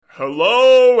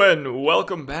Hello and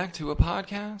welcome back to a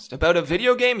podcast about a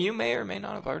video game you may or may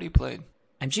not have already played.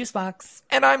 I'm Juicebox.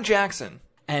 And I'm Jackson.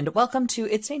 And welcome to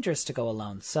It's Dangerous to Go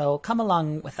Alone. So come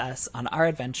along with us on our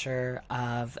adventure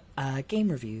of a game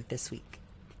review this week.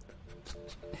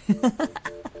 It's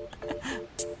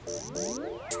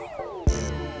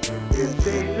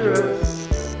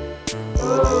dangerous.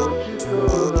 Oh, to go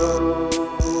alone.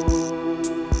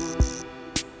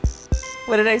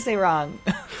 What did I say wrong?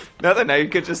 Nothing. Now you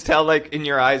could just tell, like, in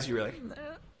your eyes, you were like,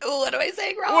 What am I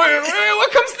saying wrong?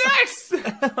 what comes next?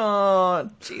 Oh,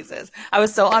 Jesus. I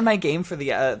was so on my game for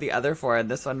the other four, and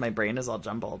this one, my brain is all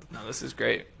jumbled. No, this is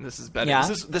great. This is better. Yeah?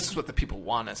 This is what the people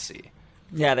want to see.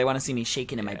 Yeah, they want to see me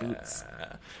shaking in my boots.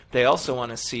 They also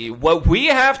want to see what we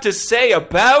have to say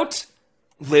about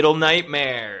Little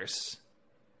Nightmares.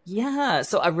 Yeah,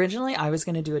 so originally I was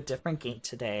going to do a different game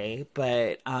today,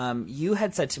 but you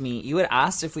had said to me, you had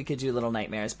asked if we could do Little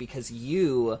Nightmares because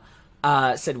you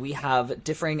said we have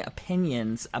differing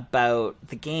opinions about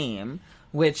the game,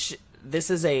 which this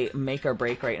is a make or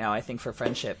break right now, I think, for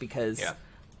friendship, because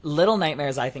Little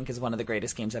Nightmares, I think, is one of the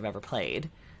greatest games I've ever played,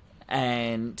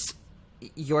 and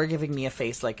you're giving me a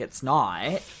face like it's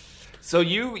not. So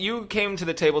you came to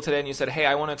the table today and you said, hey,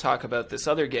 I want to talk about this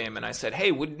other game. And I said,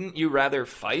 hey, wouldn't you rather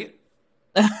fight?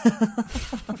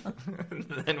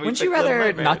 Wouldn't you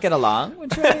rather not get along?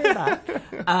 Wouldn't you rather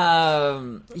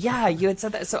that? Yeah, you had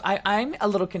said that. So I'm a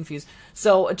little confused.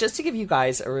 So just to give you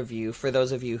guys a review, for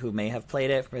those of you who may have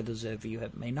played it, for those of you who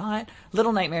may not,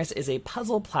 Little Nightmares is a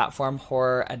puzzle platform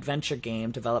horror adventure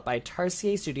game developed by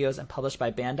Tarsier Studios and published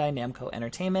by Bandai Namco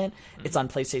Entertainment. It's on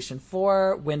PlayStation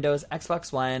 4, Windows,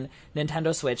 Xbox One,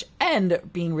 Nintendo Switch, and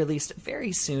being released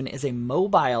very soon is a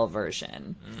mobile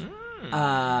version.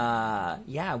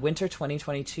 Winter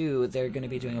 2022, they're going to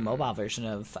be doing a mobile version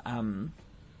of,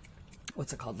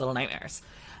 what's it called? Little Nightmares.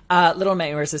 Little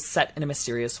Nightmares is set in a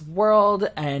mysterious world,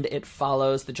 and it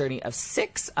follows the journey of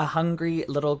Six, a hungry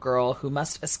little girl who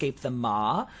must escape the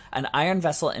Maw, an iron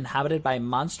vessel inhabited by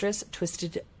monstrous,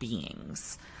 twisted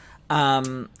beings.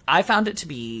 I found it to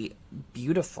be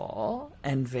beautiful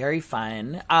and very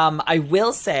fun. I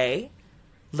will say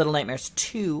Little Nightmares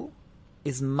 2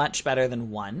 is much better than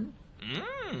 1.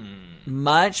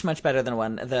 Much better than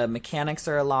 1. The mechanics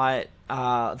are a lot,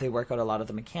 they work out a lot of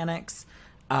the mechanics.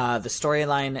 The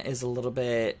storyline is a little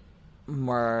bit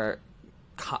more,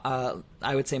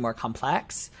 I would say more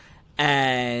complex,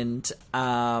 and it's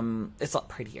a lot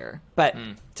prettier. But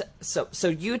so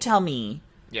you tell me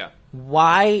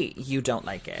why you don't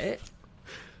like it,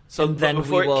 so and then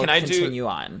before, we will can I continue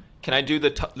on. Can I do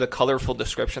the colorful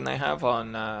description they have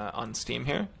on Steam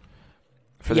here?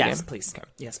 For the game? Please. Okay.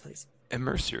 Yes, please.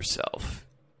 Immerse yourself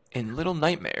in Little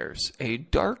Nightmares, a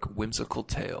dark, whimsical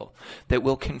tale that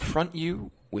will confront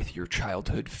you with your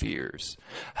childhood fears.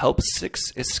 Help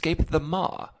Six escape the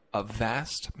Maw, a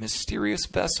vast, mysterious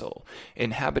vessel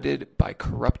inhabited by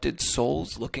corrupted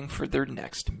souls looking for their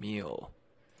next meal.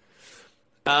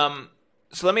 So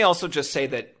let me also just say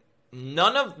that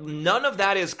none of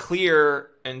that is clear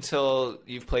until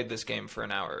you've played this game for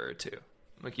an hour or two.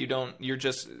 Like,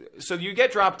 so you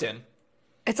get dropped in.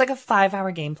 It's like a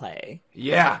 5-hour gameplay.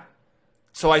 Yeah.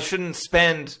 So I shouldn't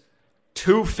spend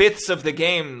 2/5 of the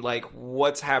game, like,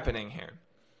 what's happening here?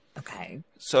 Okay.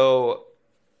 So,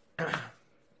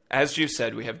 as you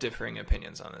said, we have differing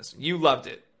opinions on this. You loved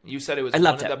it. You said it was one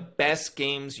of the best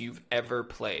games you've ever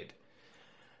played.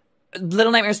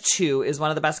 Little Nightmares 2 is one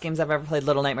of the best games I've ever played.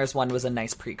 Little Nightmares 1 was a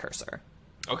nice precursor.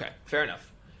 Okay, fair enough.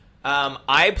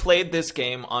 I played this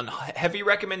game on heavy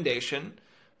recommendation,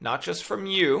 not just from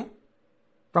you.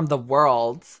 From the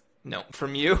world. No,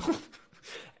 from you.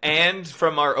 And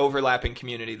from our overlapping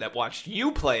community that watched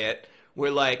you play it.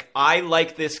 We're like, I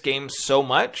like this game so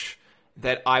much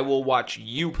that I will watch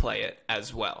you play it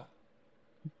as well.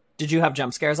 Did you have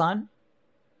jump scares on?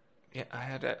 Yeah,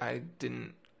 I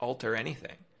didn't alter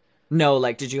anything. No,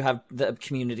 like, did you have the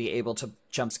community able to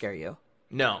jump scare you?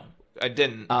 No, I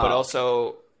didn't. Oh. But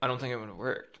also, I don't think it would have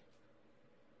worked.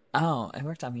 Oh, it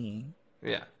worked on me.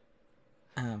 Yeah.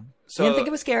 So you didn't think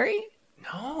it was scary?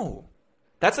 No.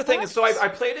 That's the thing. So I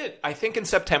played it, I think, in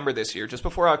September this year, just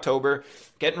before October,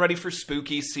 getting ready for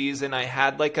spooky season. I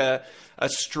had like a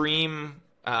stream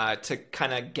to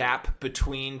kind of gap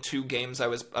between two games I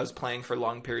was playing for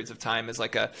long periods of time as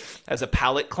a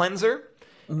palate cleanser.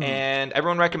 Mm-hmm. And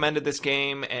everyone recommended this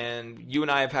game, and you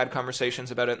and I have had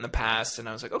conversations about it in the past, and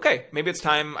I was like, okay, maybe it's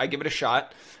time I give it a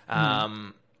shot.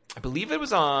 Mm-hmm. I believe it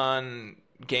was on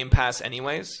Game Pass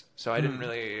anyways, so I didn't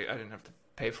have to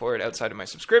pay for it outside of my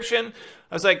subscription.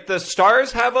 I was like, the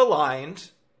stars have aligned.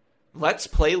 Let's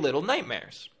play Little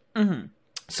Nightmares. Mm-hmm.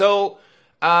 So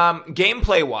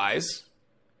Gameplay wise,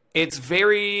 it's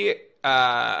very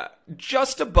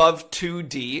just above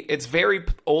 2D. It's very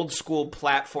old school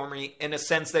platformy in a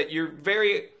sense that you're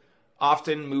very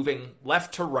often moving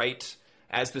left to right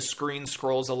as the screen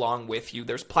scrolls along with you.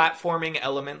 There's platforming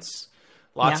elements,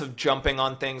 lots of jumping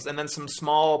on things, and then some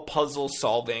small puzzle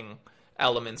solving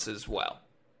elements as well.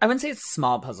 I wouldn't say it's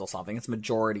small puzzle solving. It's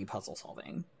majority puzzle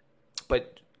solving.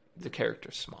 But the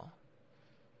character's small.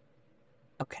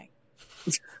 Okay.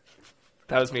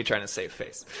 That was me trying to save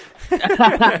face.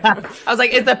 I was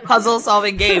like, it's a puzzle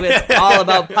solving game. It's all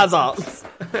about puzzles.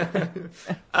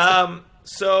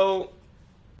 So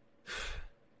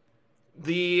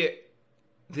the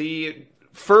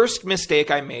first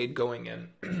mistake I made going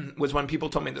in was when people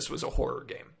told me this was a horror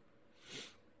game.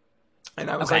 And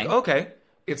I was like, okay,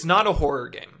 it's not a horror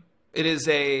game. It is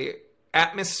a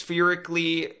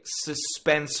atmospherically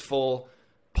suspenseful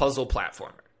puzzle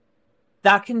platformer.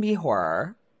 That can be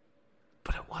horror.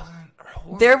 But it wasn't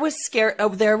horror. There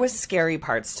was scary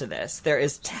parts to this. There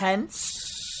is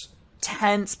tense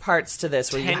parts to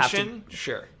this where Tension, you have to.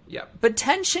 sure, yeah. But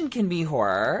tension can be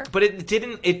horror. But it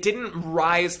didn't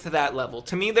rise to that level.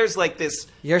 To me, there's like this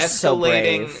You're escalating. so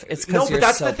brave. It's because you're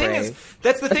that's so the thing brave.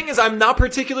 that's the thing is I'm not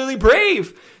particularly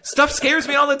brave. Stuff scares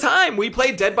me all the time. We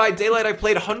play Dead by Daylight. I've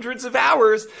played hundreds of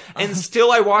hours, and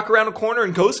still I walk around a corner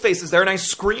and Ghostface is there, and I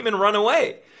scream and run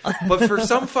away. But for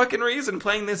some fucking reason,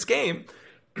 playing this game,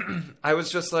 I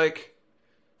was just like,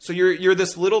 so you're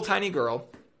this little tiny girl.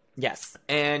 Yes.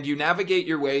 And you navigate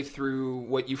your way through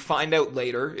what you find out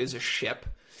later is a ship.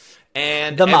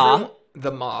 And The Maw.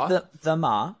 The Maw. The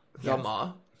Maw. The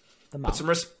Maw. The Maw.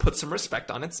 Put some respect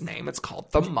on its name. It's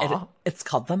called The Maw. It's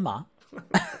called The Maw.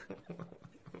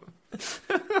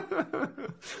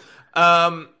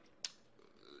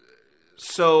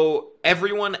 So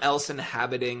everyone else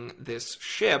inhabiting this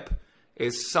ship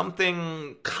is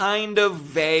something kind of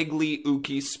vaguely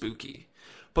ooky spooky.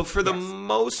 But for the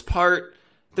most part,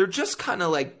 they're just kind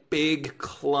of like big,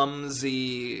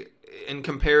 clumsy, and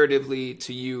comparatively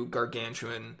to you,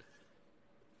 gargantuan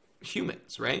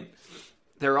humans, right?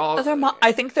 They're all...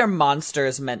 I think they're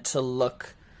monsters meant to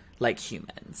look like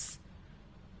humans.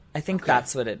 I think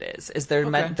that's what it is.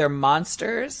 They're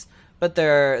monsters, but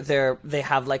they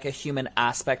have like a human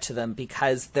aspect to them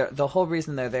because the whole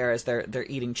reason they're there is they're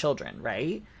eating children,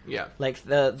 right? Yeah. Like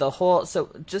the whole. So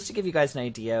just to give you guys an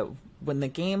idea, when the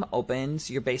game opens,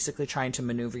 you're basically trying to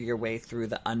maneuver your way through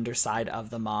the underside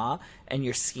of the maw, and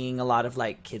you're seeing a lot of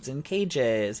like kids in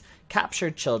cages,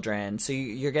 captured children. So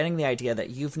you're getting the idea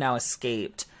that you've now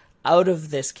escaped out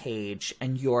of this cage,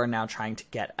 and you're now trying to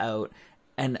get out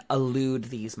and elude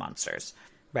these monsters,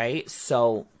 right?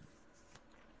 So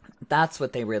that's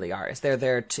what they really are, is they're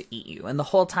there to eat you. And the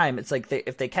whole time, it's like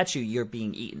if they catch you, you're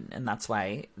being eaten, and that's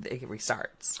why it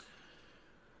restarts.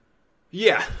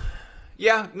 Yeah.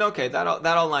 Yeah, no, okay, that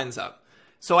all lines up.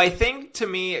 So I think, to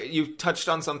me, you've touched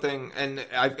on something, and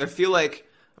I feel like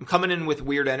I'm coming in with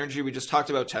weird energy. We just talked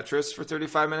about Tetris for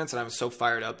 35 minutes, and I was so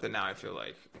fired up that now I feel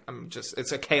like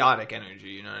it's a chaotic energy,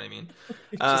 you know what I mean?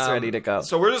 Just ready to go.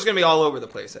 So we're just going to be all over the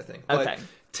place, I think. But Okay.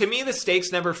 to me, the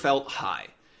stakes never felt high.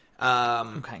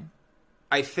 Okay.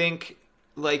 I think,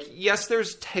 like, yes,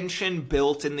 there's tension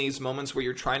built in these moments where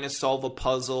you're trying to solve a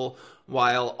puzzle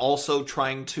while also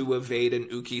trying to evade an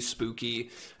ooky spooky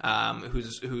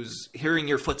who's hearing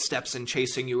your footsteps and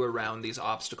chasing you around these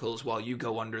obstacles while you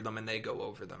go under them and they go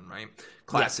over them, right?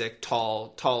 Classic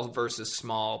tall versus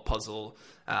small puzzle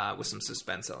with some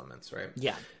suspense elements, right?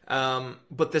 Yeah.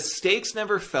 But the stakes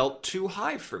never felt too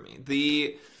high for me.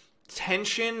 The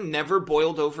tension never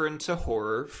boiled over into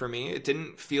horror for me. It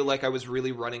didn't feel like I was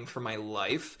really running for my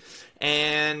life.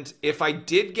 And if I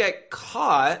did get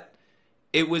caught,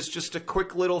 it was just a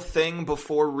quick little thing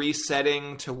before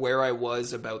resetting to where I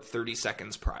was about 30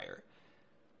 seconds prior.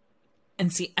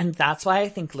 And that's why I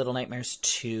think Little Nightmares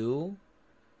 2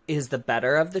 is the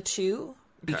better of the two,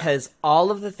 because all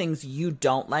of the things you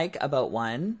don't like about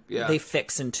 1, they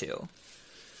fix in 2.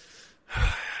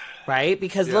 Right?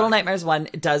 Because Little Nightmares 1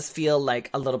 does feel like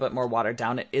a little bit more watered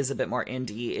down. It is a bit more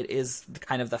indie. It is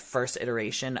kind of the first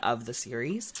iteration of the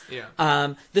series. Yeah.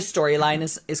 The storyline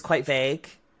is quite vague.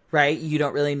 Right? You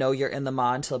don't really know you're in the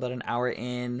maw until about an hour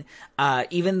in.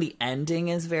 Even the ending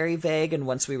is very vague, and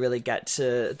once we really get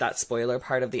to that spoiler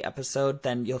part of the episode,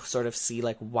 then you'll sort of see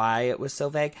like why it was so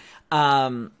vague.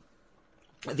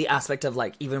 The aspect of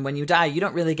like, even when you die, you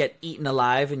don't really get eaten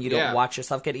alive, and you don't watch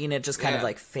yourself get eaten. It just kind of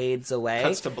like fades away.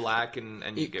 Cuts to black, and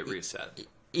you get reset.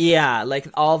 Yeah, like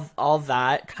all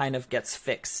that kind of gets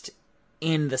fixed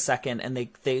in the second, and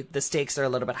the stakes are a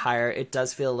little bit higher. It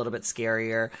does feel a little bit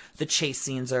scarier. The chase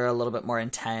scenes are a little bit more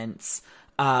intense.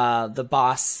 The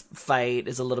boss fight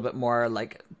is a little bit more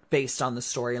like based on the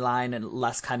storyline and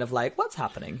less kind of like what's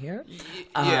happening here.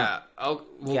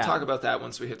 We'll talk about that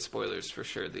once we hit spoilers for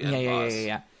sure. The end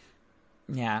boss.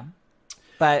 Yeah.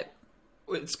 But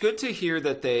it's good to hear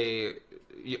that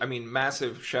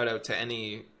massive shout out to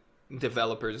any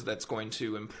developers that's going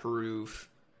to improve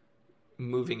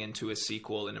moving into a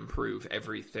sequel and improve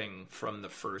everything from the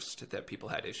first that people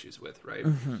had issues with, right?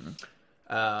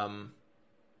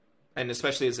 And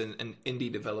especially as an indie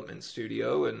development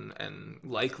studio and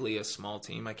likely a small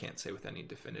team, I can't say with any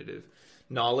definitive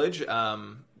knowledge,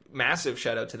 massive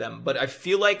shout out to them. But I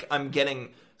feel like I'm getting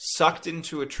sucked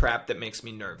into a trap that makes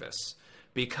me nervous,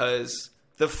 because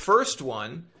the first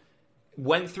one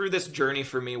went through this journey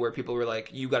for me where people were like,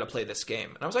 you got to play this game.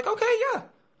 And I was like, okay, yeah,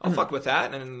 I'll fuck with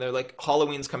that. And they're like,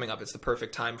 Halloween's coming up. It's the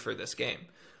perfect time for this game.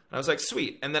 And I was like,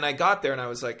 sweet. And then I got there and I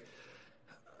was like,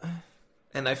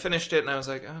 and I finished it and I was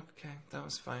like, oh, okay, that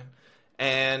was fine.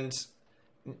 And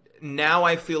now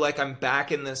I feel like I'm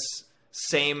back in this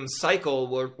same cycle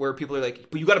where people are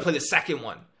like, but you got to play the second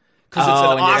one because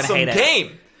it's an awesome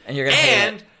game. And you're going to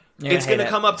hate it. It's going to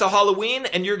come up to Halloween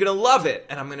and you're going to love it.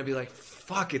 And I'm going to be like,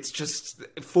 fuck, it's just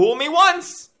fool me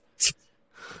once.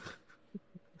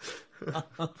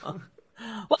 Well,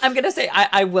 I'm going to say,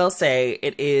 I will say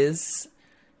it is,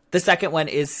 the second one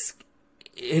is,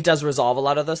 it does resolve a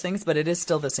lot of those things, but it is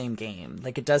still the same game.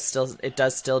 Like it does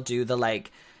still do the,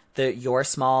 like, you're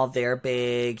small, they're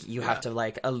big. You have to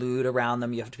like elude around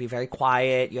them. You have to be very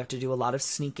quiet. You have to do a lot of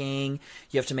sneaking.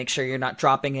 You have to make sure you're not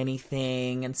dropping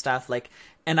anything and stuff. Like,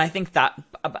 and I think that,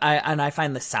 I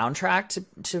find the soundtrack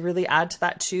to really add to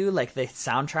that too. Like the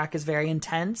soundtrack is very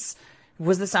intense.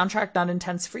 Was the soundtrack not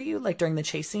intense for you, like during the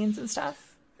chase scenes and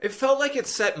stuff? It felt like it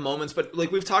set moments, but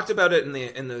like we've talked about it in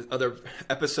the other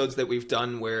episodes that we've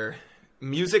done, where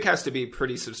music has to be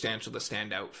pretty substantial to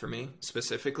stand out for me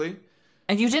specifically.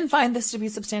 And you didn't find this to be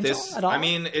substantial at all? I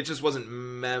mean, it just wasn't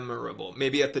memorable.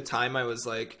 Maybe at the time I was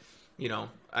like, you know,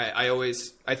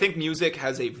 I think music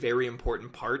has a very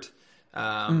important part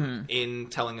in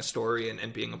telling a story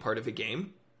and being a part of a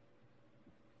game.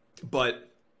 But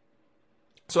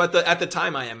so at the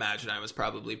time, I imagine I was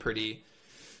probably pretty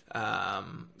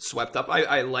swept up.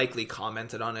 I likely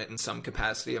commented on it in some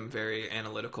capacity. I'm very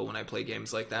analytical when I play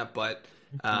games like that. But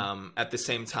at the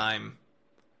same time,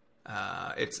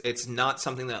 it's not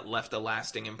something that left a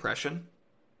lasting impression.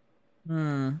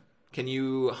 Can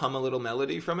you hum a little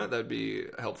melody from it? That'd be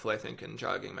helpful, I think, in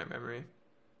jogging my memory.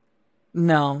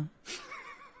 No.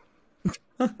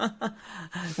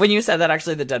 When you said that,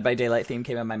 actually, the Dead by Daylight theme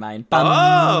came in my mind.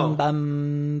 Bum,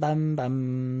 bum, bum,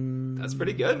 bum. That's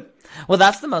pretty good. Well,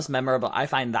 that's the most memorable. I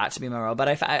find that to be memorable, but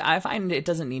I find it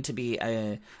doesn't need to be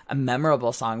a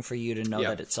memorable song for you to know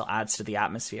that it still adds to the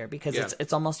atmosphere, because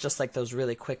it's almost just like those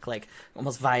really quick, like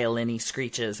almost violin-y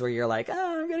screeches where you're like,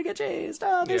 oh, I'm gonna get chased.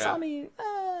 Oh, they saw me.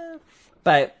 Ah.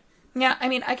 But yeah, I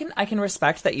mean, I can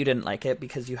respect that you didn't like it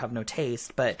because you have no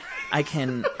taste, but I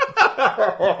can.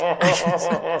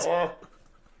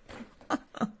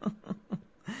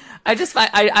 I just find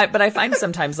but I find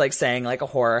sometimes like saying like a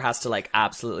horror has to like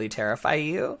absolutely terrify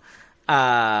you.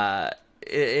 I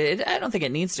don't think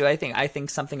it needs to. I think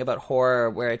something about horror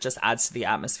where it just adds to the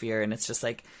atmosphere, and it's just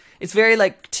like it's very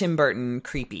like Tim Burton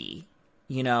creepy,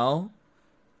 you know,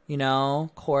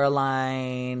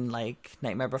 Coraline, like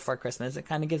Nightmare Before Christmas. It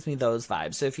kind of gives me those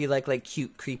vibes. So if you like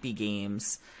cute creepy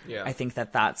games, I think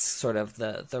that's sort of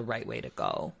the right way to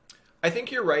go. I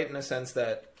think you're right in a sense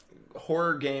that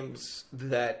horror games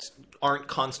that aren't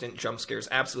constant jump scares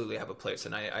absolutely have a place,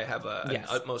 and I have an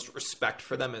utmost respect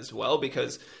for them as well,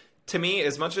 because to me,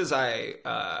 as much as I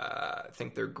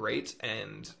think they're great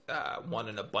and want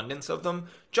an abundance of them,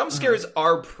 jump scares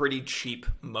are pretty cheap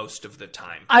most of the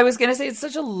time. I was gonna say it's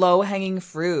such a low-hanging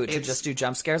fruit to just do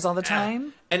jump scares all the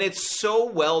time, and it's so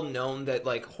well known that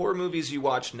like horror movies you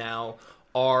watch now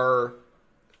are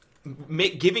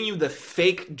giving you the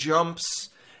fake jumps.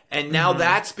 And now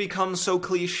that's become so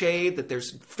cliche that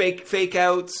there's fake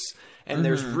outs and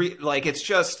there's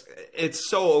it's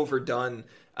so overdone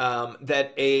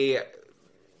that a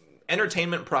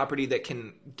entertainment property that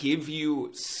can give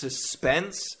you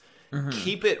suspense,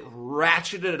 keep it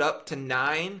ratcheted up to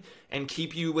 9 and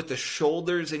keep you with the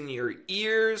shoulders in your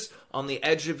ears, on the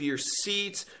edge of your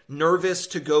seat, nervous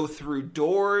to go through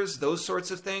doors, those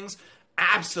sorts of things.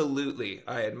 Absolutely,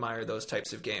 I admire those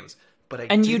types of games.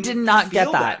 But you did not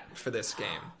get that for this game.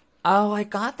 Oh, I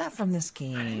got that from this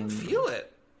game. I didn't feel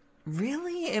it.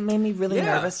 Really? It made me really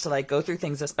nervous to like go through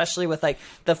things, especially with like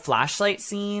the flashlight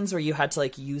scenes where you had to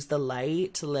like use the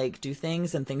light to like do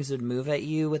things and things would move at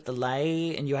you with the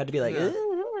light and you had to be like,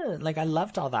 ugh. Like I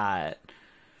loved all that.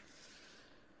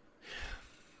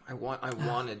 I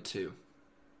wanted to.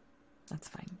 That's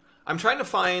fine. I'm trying to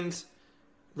find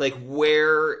like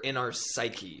where in our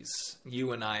psyches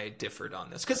you and I differed on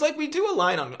this, because like we do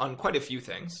align on quite a few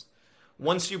things.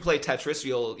 Once you play Tetris,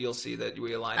 you'll see that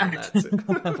we align on that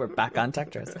too. We're back on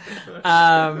Tetris.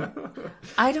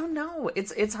 I don't know.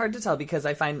 It's hard to tell because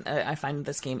I find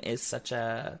this game is such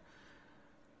a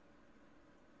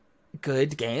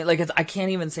good game. Like I can't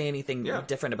even say anything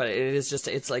different about it. It is just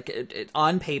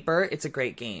on paper it's a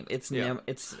great game.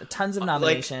 It's tons of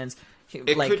nominations.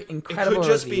 Incredible. It could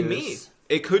just reviews. be me.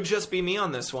 It could just be me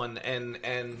on this one, and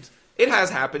it has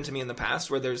happened to me in the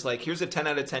past where there's like, here's a 10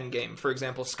 out of 10 game. For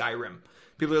example, Skyrim.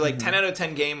 People are like, 10 out of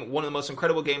 10 game, one of the most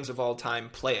incredible games of all time,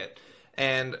 play it.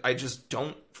 And I just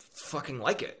don't fucking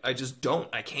like it. I just don't.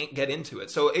 I can't get into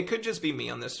it. So it could just be me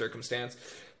on this circumstance.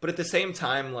 But at the same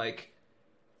time, like,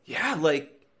 yeah,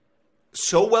 like,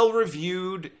 so well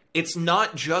reviewed. It's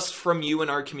not just from you and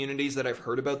our communities that I've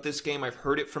heard about this game. I've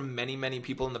heard it from many, many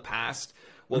people in the past.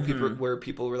 Well,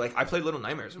 people were like, I played Little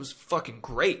Nightmares. It was fucking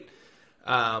great. So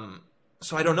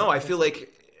I don't know. I feel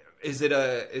like,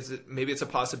 maybe it's a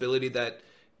possibility that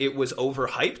it was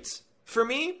overhyped for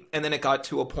me, and then it got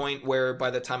to a point where by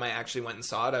the time I actually went and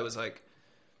saw it, I was like,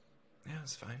 yeah,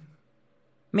 it's fine.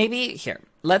 Maybe here,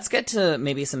 let's get to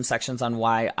maybe some sections on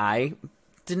why I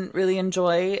didn't really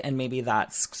enjoy, and maybe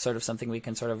that's sort of something we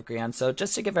can sort of agree on. So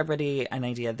just to give everybody an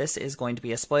idea, this is going to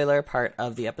be a spoiler part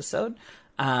of the episode.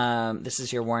 This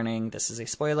is your warning. This is a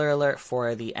spoiler alert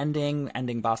for the ending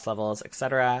boss levels,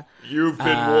 etc. You've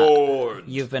been warned.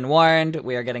 You've been warned.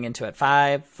 We are getting into it.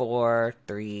 5, 4,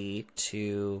 3,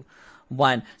 2,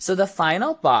 1. So the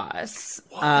final boss.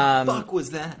 What the fuck was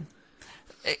that?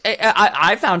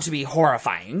 I found to be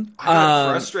horrifying. I got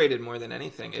frustrated more than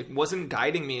anything. It wasn't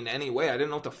guiding me in any way. I didn't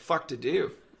know what the fuck to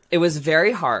do. It was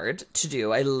very hard to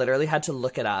do. I literally had to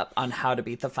look it up on how to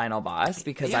beat the final boss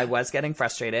because I was getting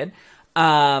frustrated.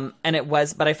 But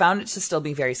I found it to still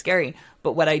be very scary.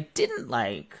 But what I didn't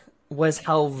like was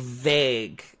how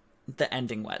vague the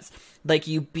ending was. Like,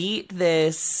 you beat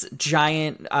this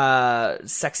giant,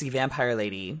 sexy vampire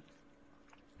lady,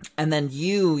 and then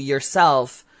you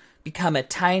yourself become a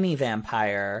tiny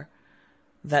vampire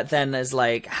that then is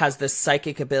like, has this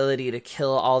psychic ability to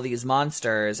kill all these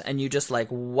monsters, and you just like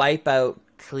wipe out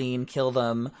clean, kill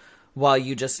them while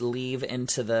you just leave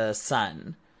into the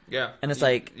sun. Yeah. And it's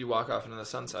you walk off into the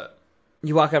sunset.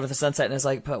 You walk over the sunset, and it's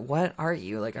like, but what are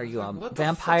you? Like, are you a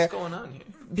vampire? What's going on here?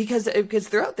 Because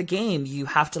throughout the game, you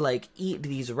have to like eat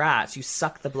these rats. You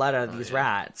suck the blood out of these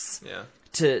rats. Yeah.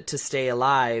 To stay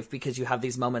alive, because you have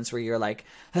these moments where you're like,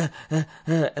 and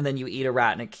then you eat a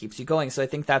rat and it keeps you going. So I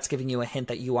think that's giving you a hint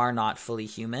that you are not fully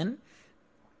human.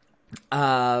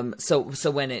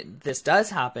 So when this does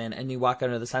happen and you walk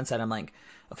under the sunset, I'm like,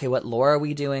 okay, what lore are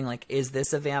we doing? Like, is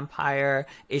this a vampire?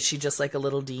 Is she just like a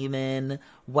little demon?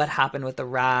 What happened with the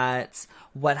rats?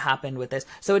 What happened with this?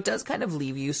 So it does kind of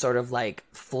leave you sort of like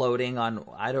floating on,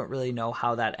 I don't really know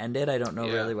how that ended. I don't know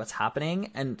really what's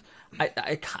happening. And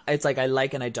it's like, I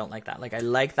like and I don't like that. Like, I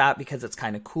like that because it's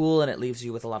kind of cool and it leaves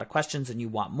you with a lot of questions and you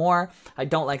want more. I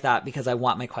don't like that because I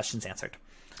want my questions answered,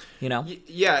 you know?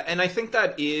 Yeah, and I think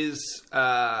that is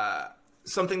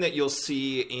something that you'll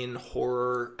see in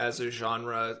horror as a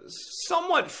genre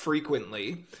somewhat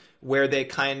frequently, where they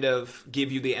kind of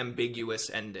give you the ambiguous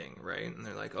ending, right? And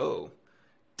they're like, oh,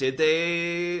 did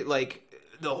they, like,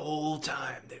 the whole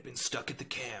time they've been stuck at the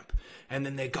camp, and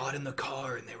then they got in the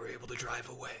car and they were able to drive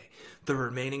away, the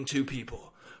remaining 2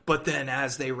 people. But then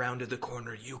as they rounded the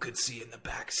corner, you could see in the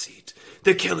back seat,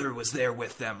 the killer was there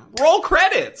with them. Roll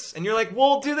credits! And you're like,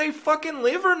 well, do they fucking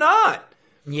live or not?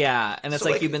 Yeah, and it's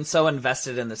like you've been so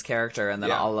invested in this character, and then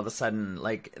all of a sudden,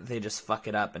 like, they just fuck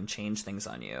it up and change things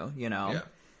on you, you know? Yeah.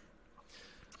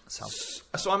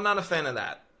 So I'm not a fan of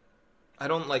that. I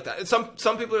don't like that.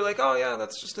 Some people are like, oh yeah,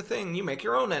 that's just a thing. You make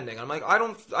your own ending. I'm like, I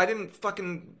didn't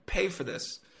fucking pay for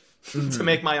this to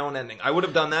make my own ending. I would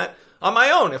have done that on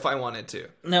my own if I wanted to.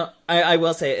 No, I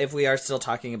will say, if we are still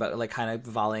talking about like kind of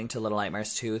volleying to Little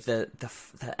Nightmares 2,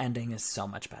 the ending is so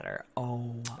much better.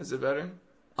 Oh. Is it better?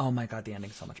 Oh my god, the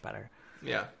ending's so much better.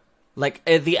 Yeah. Like,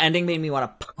 the ending made me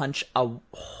want to punch a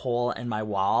hole in my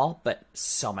wall, but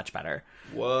so much better.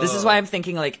 Whoa. This is why I'm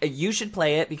thinking, like, you should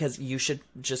play it because you should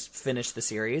just finish the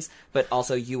series, but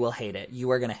also you will hate it.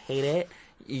 You are going to hate it.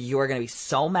 You are going to be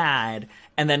so mad,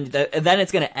 and then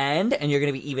it's going to end, and you're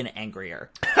going to be even angrier.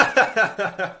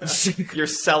 You're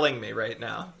selling me right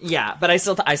now. Yeah, but I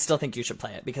still think you should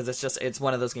play it because it's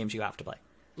one of those games you have to play.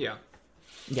 Yeah.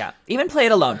 Yeah. Even play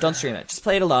it alone. Don't stream it. Just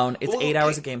play it alone. It's 8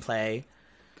 hours of gameplay.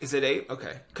 Is it 8?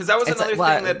 Okay. Because that was another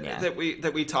thing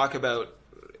that we talk about,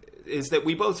 is that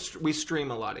we stream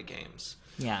a lot of games.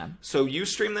 Yeah. So you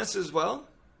stream this as well?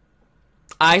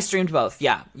 I streamed both.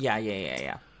 Yeah.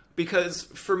 Because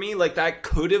for me, like, that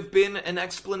could have been an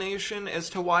explanation as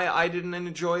to why I didn't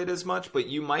enjoy it as much, but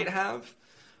you might have.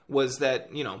 Was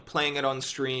that, you know, playing it on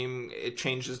stream, it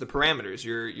changes the parameters.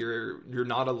 You're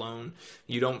not alone.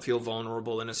 You don't feel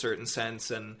vulnerable in a certain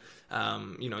sense, and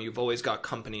you know, you've always got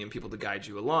company and people to guide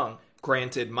you along.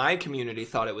 Granted, my community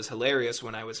thought it was hilarious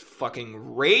when I was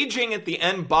fucking raging at the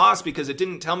end boss because it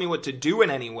didn't tell me what to do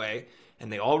in any way, and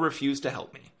they all refused to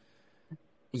help me.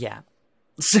 Yeah.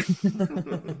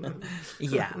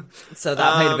 Yeah. So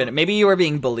that might have been it. Maybe you were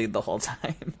being bullied the whole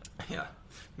time. Yeah.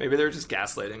 Maybe they were just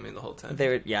gaslighting me the whole time. They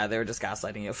were just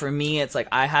gaslighting you. For me, it's like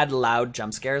I had loud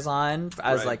jump scares on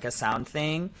as Right. like a sound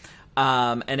thing.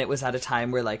 And it was at a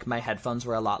time where like my headphones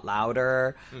were a lot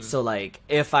louder. So like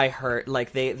if I heard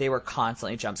like they were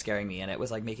constantly jump scaring me, and it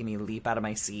was like making me leap out of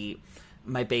my seat.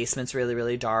 My basement's really,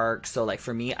 really dark. So like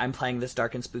for me, I'm playing this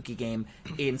dark and spooky game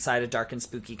inside a dark and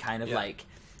spooky kind of like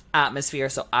atmosphere.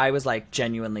 So I was like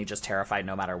genuinely just terrified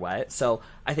no matter what. So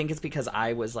I think it's because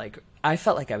I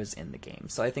felt like I was in the game.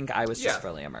 So I think I was just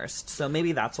fully immersed. So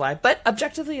maybe that's why. But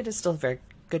objectively, it is still a very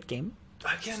good game.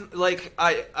 Again, like,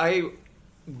 I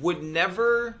would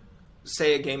never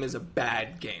say a game is a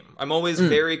bad game. I'm always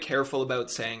very careful about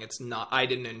saying it's not, I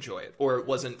didn't enjoy it, or it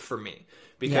wasn't for me.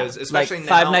 Because especially like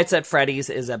now, Five Nights at Freddy's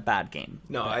is a bad game.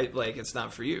 No, it's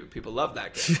not for you. People love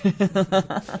that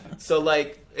game. So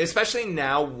like, especially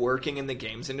now working in the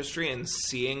games industry and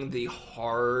seeing the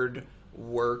hard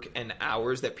work and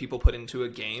hours that people put into a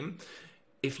game,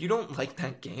 if you don't like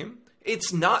that game, it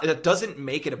doesn't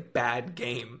make it a bad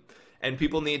game. And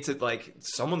people need to, like,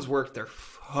 someone's worked their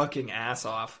fucking ass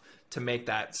off to make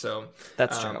that. So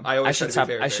that's true. I shouldn't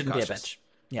be I shouldn't be a bitch.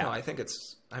 Yeah. No, I think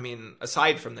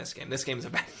aside from this game's a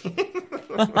bad game.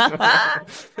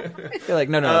 You're like,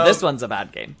 no, this one's a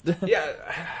bad game. Yeah,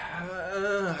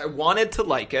 I wanted to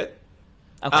like it.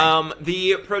 Okay.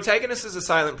 The protagonist is a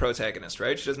silent protagonist,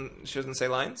 right? She doesn't say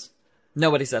lines?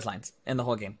 Nobody says lines in the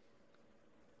whole game.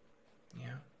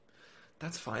 Yeah.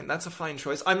 That's fine. That's a fine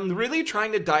choice. I'm really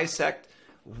trying to dissect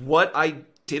what I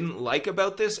didn't like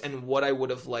about this and what I would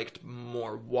have liked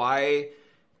more. Why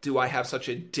do I have such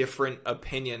a different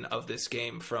opinion of this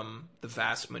game from the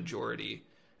vast majority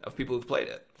of people who've played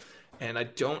it? And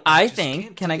I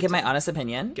think, can I give my honest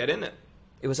opinion? Get in it.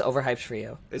 It was overhyped for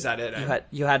you. Is that it?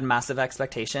 You had massive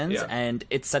expectations, Yeah. and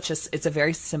it's a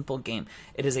very simple game.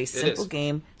 It is a simple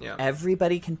game. Yeah.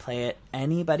 Everybody can play it.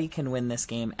 Anybody can win this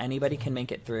game. Anybody can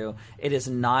make it through. It is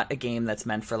not a game that's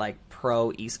meant for like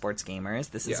pro esports gamers.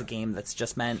 This is a game that's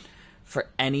just meant for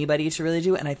anybody to really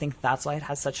do, and I think that's why it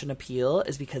has such an appeal,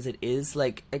 is because it is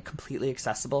like completely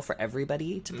accessible for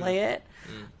everybody to play it,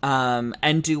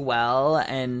 and do well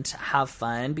and have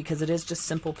fun, because it is just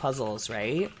simple puzzles,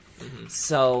 right?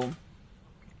 So,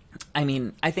 I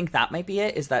mean, I think that might be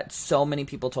it, is that so many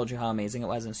people told you how amazing it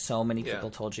was, and so many people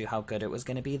told you how good it was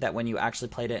going to be, that when you actually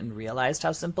played it and realized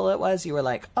how simple it was, you were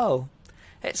like, oh,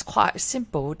 it's quite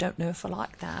simple, don't know if I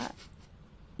like that.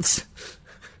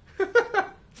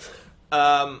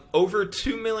 Over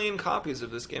 2 million copies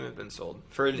of this game have been sold.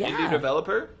 For an indie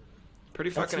developer, pretty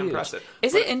fucking impressive.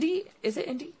 Is it indie? Is it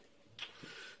indie?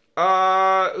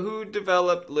 Who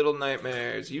developed Little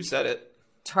Nightmares? You said it.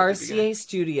 Tarsier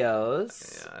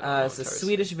Studios. Yeah, I don't know It's a Tarsier.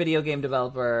 Swedish video game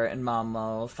developer in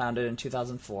Malmo, founded in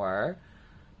 2004.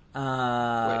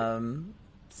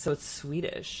 So it's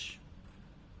Swedish.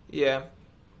 Yeah.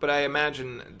 But I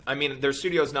imagine, I mean, their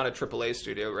studio's not a AAA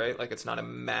studio, right? Like, it's not a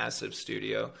massive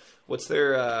studio. What's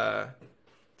their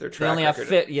track They only record?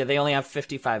 have they only have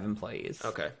 55 employees.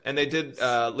 Okay. And they did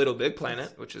Little Big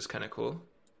Planet, which is kind of cool.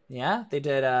 Yeah, they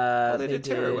did. They did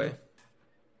Tearaway.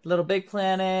 Little Big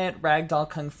Planet, Ragdoll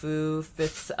Kung Fu,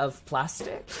 Fists of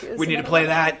Plastic. We need to play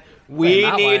that. We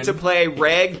that need one. to play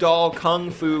Ragdoll Kung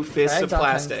Fu Fists of Ragdoll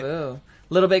Plastic. Kung Fu.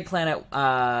 Little Big Planet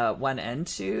 1 and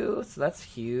 2, so that's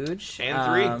huge.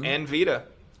 And 3, and Vita.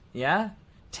 Yeah.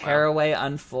 Tearaway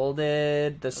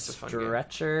Unfolded, The a fun game.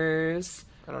 Stretchers,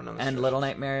 I don't know. and Little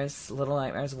Nightmares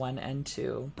 1 and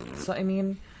 2. So I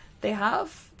mean, they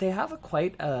have a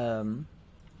quite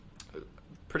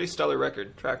Pretty stellar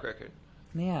track record.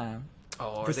 yeah.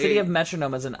 Oh, The City of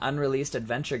Metronome is an unreleased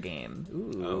adventure game.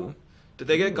 Ooh. Oh. Did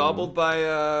they get gobbled by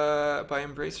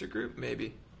Embracer Group?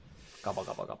 Maybe. Gobble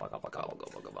gobble gobble gobble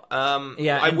gobble. Gobble.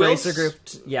 Yeah, I will Embracer Group.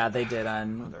 Yeah, they did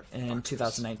in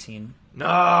 2019.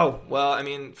 No. Well, I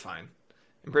mean, fine.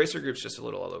 Embracer Group's just a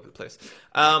little all over the place.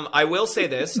 I will say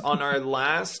this on our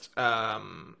last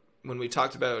when we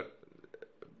talked about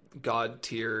God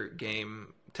tier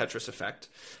game Tetris Effect.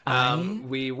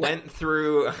 We went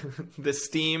through the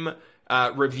Steam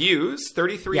reviews,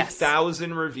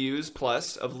 33,000 reviews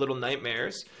plus of Little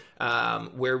Nightmares,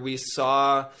 where we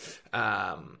saw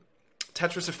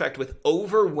Tetris Effect with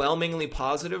overwhelmingly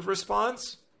positive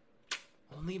response.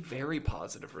 Only very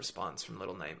positive response from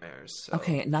Little Nightmares. So.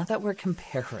 Okay, not that we're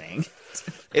comparing.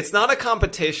 It's not a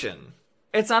competition.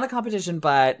 It's not a competition,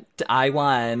 but I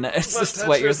won. It's just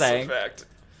what you're saying. Effect.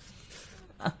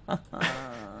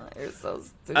 You're so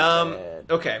stupid.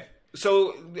 Okay,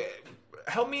 so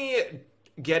help me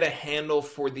get a handle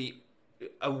for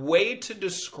a way to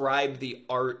describe the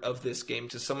art of this game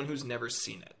to someone who's never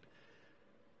seen it.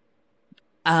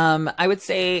 I would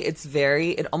say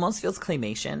it almost feels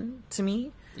claymation to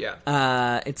me.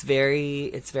 Yeah. It's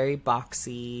very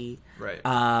boxy. Right.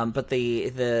 But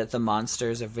the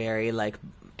monsters are very like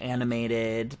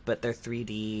animated, but they're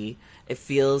 3D. It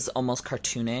feels almost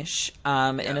cartoonish,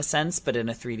 in a sense, but in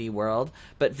a 3D world,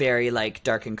 but very like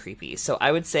dark and creepy. So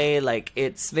I would say like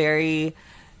it's very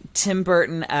Tim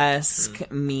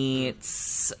Burton-esque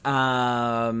meets,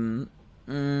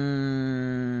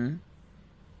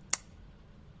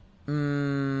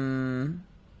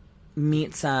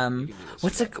 meet some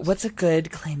what's a good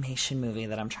claymation movie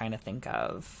that I'm trying to think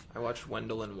of? I watched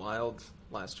Wendell and Wild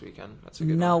last weekend. That's a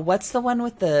good No, one. what's the one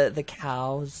with the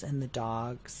cows and the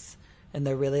dogs and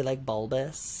they're really like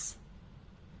bulbous?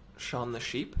 Shaun the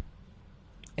Sheep?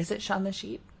 Is it Shaun the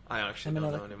Sheep? I actually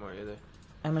don't know anymore either.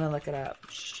 I'm gonna look it up.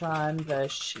 Shaun the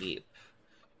Sheep.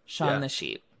 Shaun Yeah. the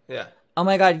Sheep. Yeah. Oh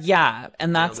my god, yeah.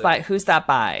 And that's Nailed it. by who's that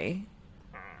by?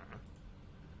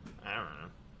 I don't know.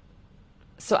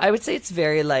 So I would say it's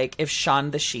very like if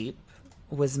Shaun the Sheep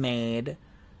was made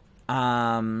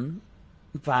by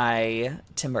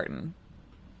Tim Burton.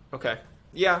 Okay.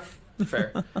 Yeah.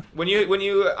 Fair.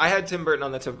 I had Tim Burton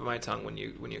on the tip of my tongue when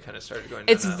you kind of started going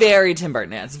down It's that very Tim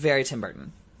Burton. Yeah, it's very Tim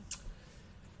Burton.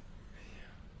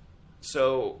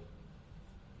 So,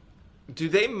 do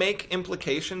they make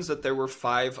implications that there were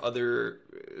 5 other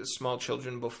small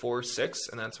children before 6,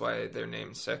 and that's why they're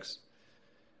named 6?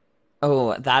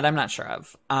 Oh, that I'm not sure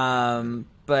of.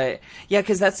 But yeah,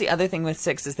 because that's the other thing with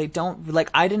 6 is they don't like.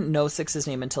 I didn't know 6's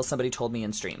name until somebody told me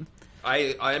in stream.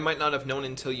 I might not have known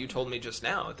until you told me just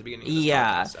now at the beginning of this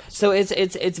Yeah, podcast episode. so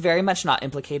it's very much not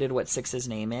implicated what 6's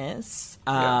name is.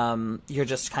 You're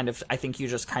just kind of. I think you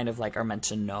just kind of like are meant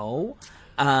to know.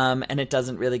 And it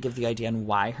doesn't really give the idea on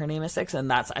why her name is 6, and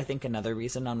that's I think another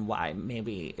reason on why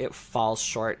maybe it falls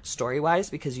short story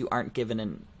wise because you aren't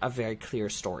given a very clear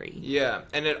story. Yeah,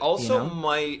 and it also You know?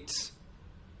 might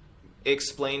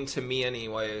explain to me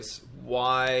anyways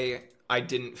why I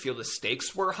didn't feel the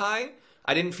stakes were high.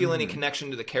 I didn't feel any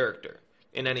connection to the character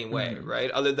in any way,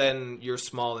 right? Other than you're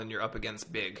small and you're up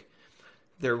against big.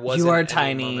 There wasn't You are any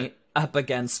tiny moment- up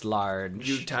against large.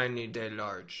 You tiny de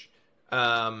large.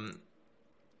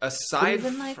 Aside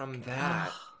even, like, from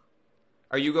that,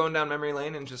 are you going down memory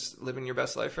lane and just living your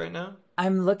best life right now?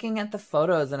 I'm looking at the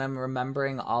photos and I'm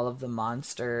remembering all of the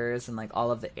monsters and like all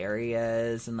of the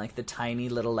areas and like the tiny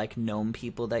little like gnome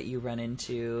people that you run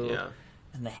into. Yeah.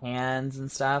 And the hands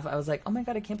and stuff. I was like, oh my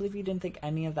god, I can't believe you didn't think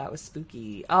any of that was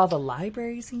spooky. Oh, the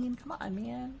library scene? Come on,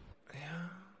 man.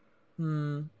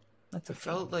 Yeah. That's It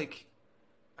felt like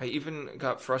I even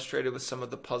got frustrated with some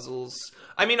of the puzzles.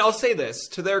 I mean, I'll say this,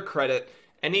 to their credit,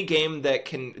 any game that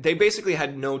they basically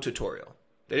had no tutorial.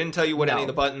 They didn't tell you what any of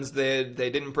the buttons did. They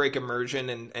didn't break immersion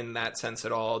in that sense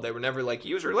at all. They were never like,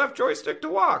 use your left joystick to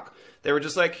walk. They were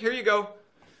just like, here you go.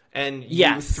 And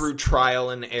you, through trial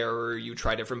and error, you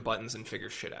try different buttons and figure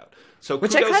shit out. So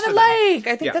Which I kudos kind to of them. like.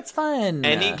 I think that's fun.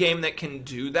 Any game that can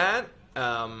do that,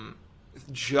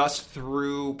 just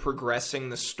through progressing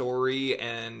the story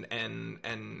and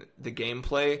the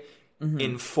gameplay,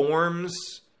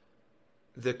 informs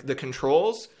the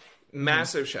controls.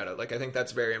 Massive shout out. Like, I think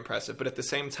that's very impressive. But at the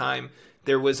same time,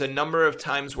 there was a number of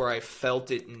times where I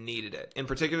felt it needed it. In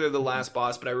particular, the last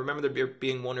boss, but I remember there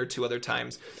being 1 or 2 other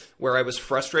times where I was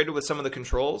frustrated with some of the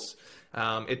controls.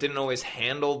 It didn't always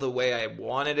handle the way I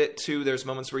wanted it to. There's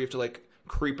moments where you have to, like,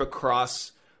 creep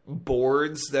across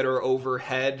boards that are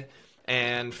overhead,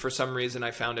 and for some reason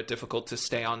I found it difficult to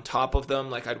stay on top of them.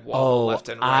 Like, I'd wobble left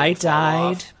and right. I and fall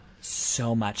died off.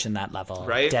 so much in that level.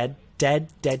 Right? Dead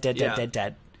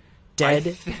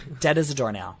as a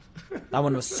doornail. That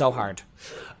one was so hard.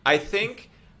 I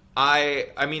think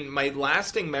I mean, my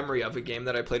lasting memory of a game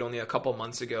that I played only a couple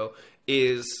months ago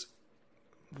is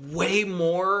way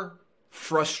more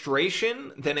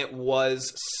frustration than it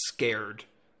was scared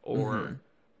or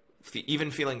even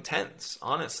feeling tense,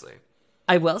 honestly.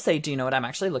 I will say, do you know what? I'm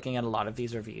actually looking at a lot of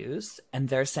these reviews, and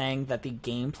they're saying that the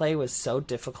gameplay was so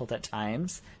difficult at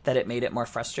times that it made it more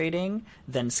frustrating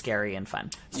than scary and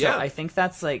fun. So Yeah. I think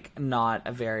that's like not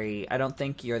a very, I don't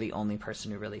think you're the only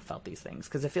person who really felt these things,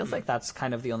 because it feels like that's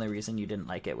kind of the only reason you didn't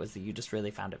like it, was that you just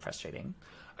really found it frustrating.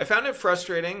 I found it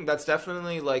frustrating. That's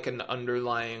definitely like an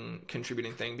underlying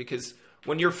contributing thing, because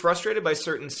when you're frustrated by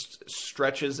certain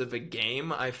stretches of a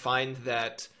game, I find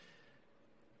that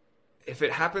if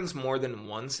it happens more than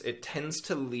once, it tends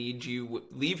to leave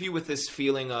you with this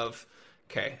feeling of,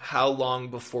 okay, how long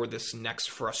before this next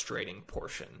frustrating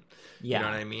portion? Yeah. You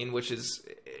know what I mean? Which is,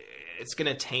 it's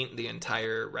going to taint the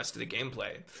entire rest of the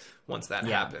gameplay once that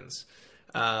happens.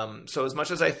 So as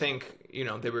much as I think, you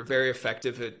know, they were very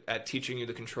effective at teaching you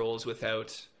the controls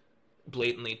without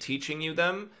blatantly teaching you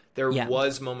them, there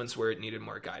was moments where it needed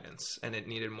more guidance and it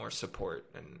needed more support.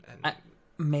 And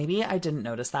Maybe I didn't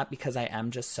notice that because I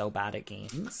am just so bad at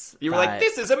games. you were like,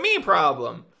 this is a me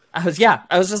problem. I was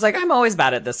just like, I'm always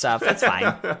bad at this stuff. It's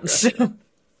fine.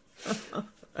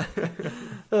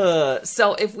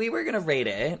 So if we were going to rate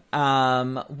it,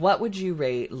 what would you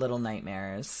rate Little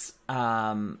Nightmares?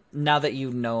 Now that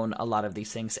you've known a lot of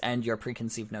these things and your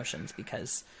preconceived notions,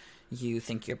 because you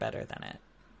think you're better than it.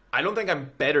 I don't think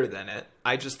I'm better than it.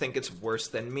 I just think it's worse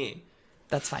than me.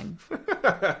 That's fine.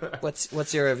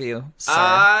 What's your review, sir?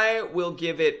 I will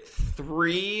give it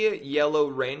 3 yellow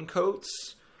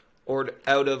raincoats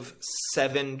out of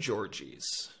 7 Georgies.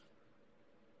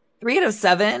 3 out of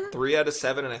 7? 3 out of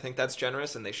 7, and I think that's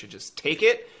generous, and they should just take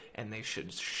it, and they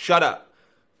should shut up.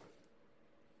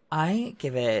 I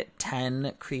give it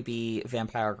 10 creepy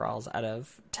vampire girls out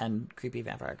of 10 creepy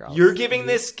vampire girls. You're giving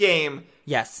this game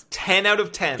Yes. 10 out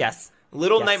of 10. Yes.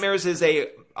 Little Nightmares is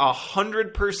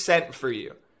 100% for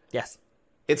you. Yes.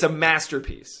 It's a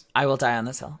masterpiece. I will die on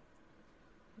this hill.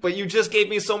 But you just gave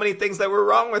me so many things that were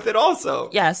wrong with it also.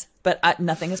 Yes, but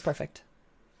nothing is perfect.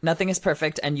 Nothing is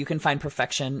perfect, and you can find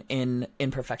perfection in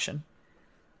imperfection.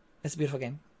 It's a beautiful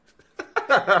game.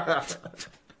 It's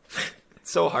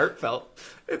so heartfelt.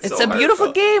 It's It's so a beautiful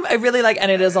heartfelt. game. I really like,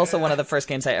 and it is also one of the first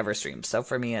games I ever streamed. So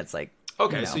for me, it's like,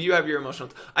 Okay, you know. so you have your emotional...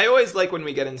 I always like when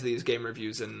we get into these game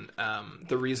reviews, and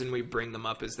the reason we bring them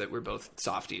up is that we're both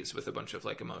softies with a bunch of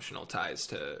like emotional ties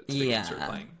to the games we're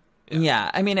playing.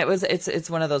 Yeah, I mean, it's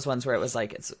one of those ones where it was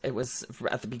like it was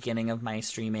at the beginning of my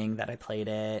streaming that I played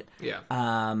it. Yeah.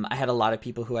 I had a lot of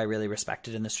people who I really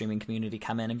respected in the streaming community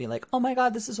come in and be like, "Oh my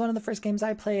god, this is one of the first games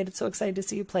I played. It's so excited to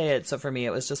see you play it." So for me,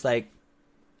 it was just like,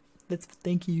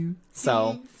 thank you.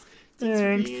 So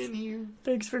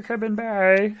thanks for coming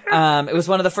by. It was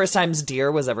one of the first times Deer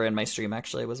was ever in my stream.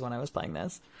 Actually, was when I was playing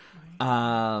this.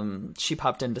 She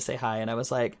popped in to say hi, and I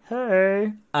was like,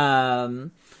 "Hey."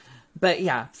 But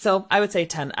yeah, so I would say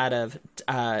 10 out of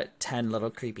 10 little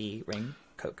creepy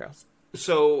raincoat girls.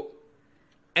 So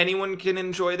anyone can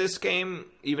enjoy this game,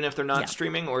 even if they're not Yeah.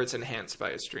 streaming, or it's enhanced by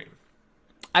a stream?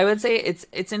 I would say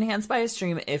it's enhanced by a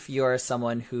stream if you're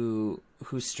someone who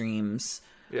streams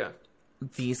Yeah.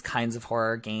 these kinds of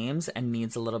horror games and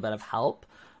needs a little bit of help.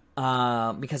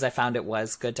 Because I found it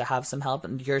was good to have some help,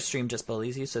 and your stream just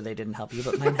bullies you, so they didn't help you,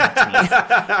 but mine helped me.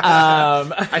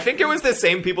 I think it was the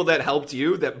same people that helped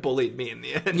you that bullied me in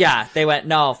the end. Yeah, they went,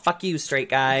 "No, fuck you, straight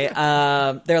guy."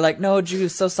 They're like, "No,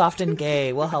 Drew's so soft and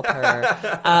gay. We'll help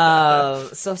her.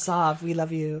 So soft. We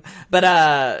love you." But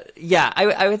yeah,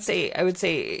 I would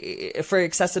say for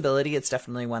accessibility, it's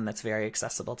definitely one that's very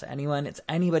accessible to anyone. It's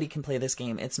anybody can play this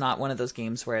game. It's not one of those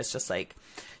games where it's just like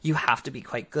you have to be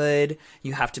quite good.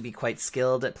 You have to be quite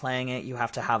skilled at playing it. You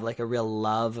have to have like a real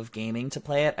love of gaming to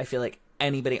play it. I feel like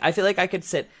I could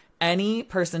sit any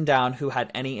person down who had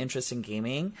any interest in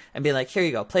gaming and be like, "Here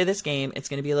you go, play this game. It's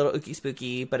going to be a little ooky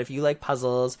spooky, but if you like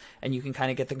puzzles and you can kind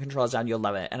of get the controls down, you'll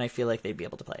love it." And I feel like they'd be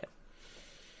able to play it.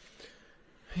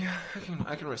 Yeah,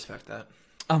 I can respect that.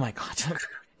 Oh my god.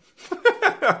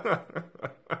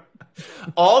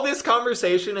 All this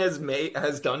conversation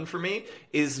has done for me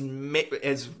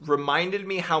has reminded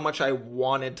me how much I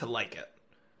wanted to like it,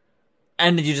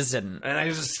 And you just didn't. and I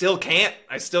just still can't.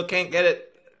 I still can't get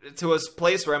it to a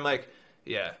place where I'm like,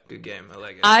 yeah, good game. I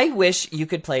like it. I wish you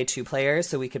could play 2 players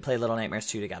so we could play Little Nightmares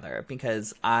 2 together,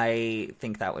 because I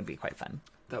think that would be quite fun.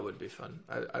 That would be fun.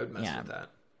 I would mess with that.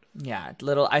 Yeah,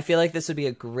 I feel like this would be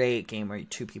a great game where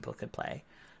 2 people could play.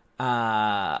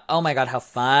 Oh my god, how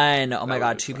fun! Oh my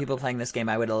god, 2 people playing this game,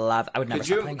 I would love. I would never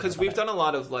stop playing. Because we've done a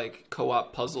lot of like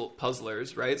co-op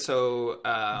puzzlers, right? So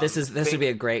This would be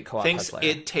a great co-op Thinks puzzler.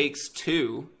 It Takes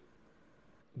Two,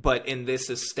 but in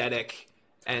this aesthetic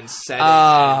and setting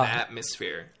and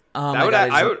atmosphere. Oh that my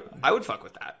would God, I would fuck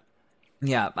with that.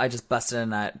 Yeah, I just busted in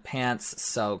that, pants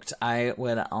soaked. I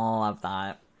would love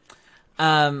that.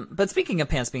 But speaking of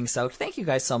pants being soaked, thank you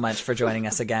guys so much for joining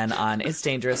us again on It's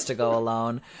Dangerous to Go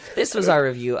Alone. This was our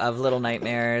review of Little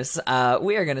Nightmares.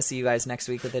 We are going to see you guys next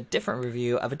week with a different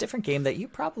review of a different game that you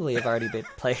probably have already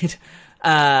played.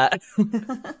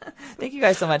 Thank you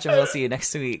guys so much, and we'll see you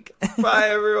next week. Bye,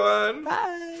 everyone.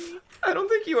 Bye. I don't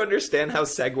think you understand how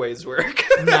segues work.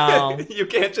 No. You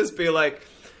can't just be like,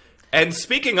 and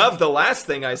speaking of the last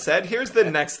thing I said, here's the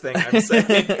next thing I'm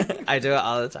saying. I do it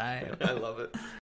all the time. I love it.